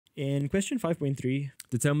In question 5.3,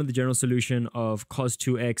 determine the general solution of cos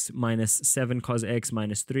 2x minus 7 cos x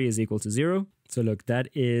minus 3 is equal to 0. So look, that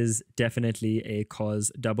is definitely a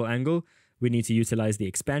cos double angle. We need to utilize the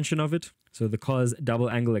expansion of it. So the cos double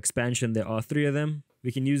angle expansion, there are 3 of them.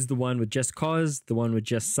 We can use the one with just cos, the one with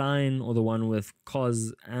just sine, or the one with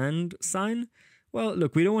cos and sine. Well,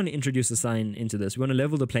 look, we don't want to introduce a sine into this. We want to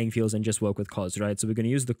level the playing fields and just work with cos, right? So we're going to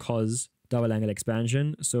use the cos double angle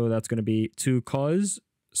expansion. So that's going to be 2 cos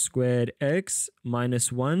squared x minus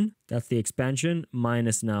 1. That's the expansion,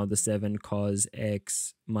 minus now the 7 cos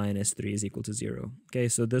x minus 3 is equal to 0. Okay,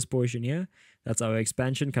 so this portion here, that's our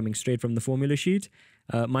expansion coming straight from the formula sheet.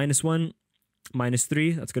 Minus 1, minus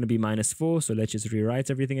 3, that's going to be minus 4. So let's just rewrite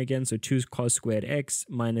everything again. So 2 cos squared x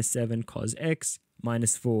minus 7 cos x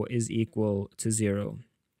minus 4 is equal to 0.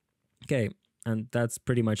 Okay, and that's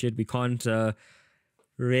pretty much it. We can't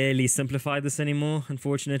really simplify this anymore,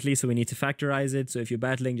 unfortunately, so we need to factorize it. So if you're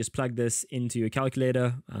battling, just plug this into your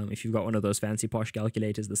calculator. If you've got one of those fancy posh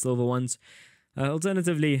calculators, the silver ones.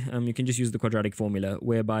 Alternatively, you can just use the quadratic formula,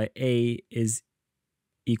 whereby a is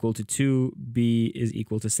equal to 2, b is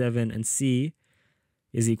equal to 7, and c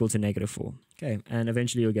is equal to negative 4. Okay, and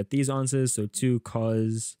eventually you'll get these answers. So 2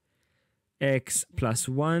 cos x plus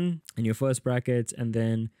 1 in your first bracket, and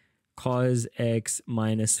then cos x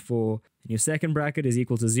minus 4 in your second bracket is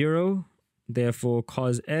equal to 0. Therefore,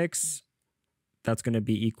 cos x, that's going to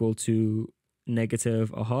be equal to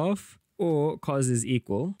negative a half, or cos is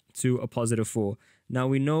equal to a positive 4. Now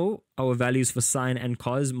we know our values for sine and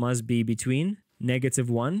cos must be between negative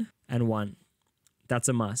 1 and 1. That's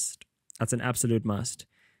a must. That's an absolute must.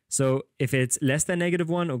 So if it's less than negative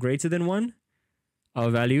 1 or greater than 1,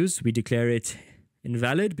 our values, we declare it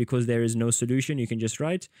invalid because there is no solution. You can just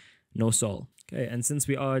write no sol. Okay, and since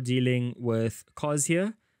we are dealing with cos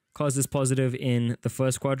here, cos is positive in the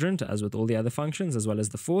first quadrant, as with all the other functions, as well as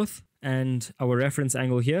the fourth. And our reference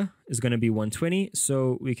angle here is going to be 120.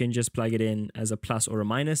 So we can just plug it in as a plus or a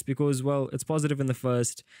minus because, well, it's positive in the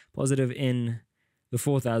first, positive in the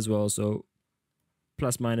fourth as well. So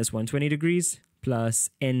plus minus 120 degrees plus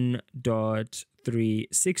n dot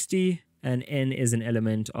 360. And n is an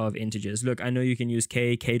element of integers. Look, I know you can use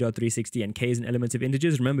k dot 360, and k is an element of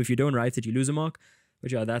integers. Remember, if you don't write it, you lose a mark.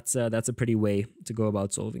 But yeah, that's a pretty way to go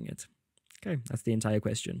about solving it. Okay, that's the entire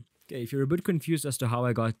question. Okay, if you're a bit confused as to how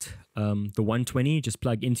I got the 120, just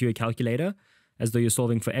plug into your calculator as though you're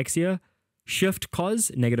solving for x here. Shift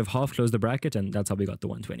cos, negative half, close the bracket, and that's how we got the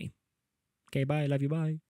 120. Okay, bye. Love you, bye.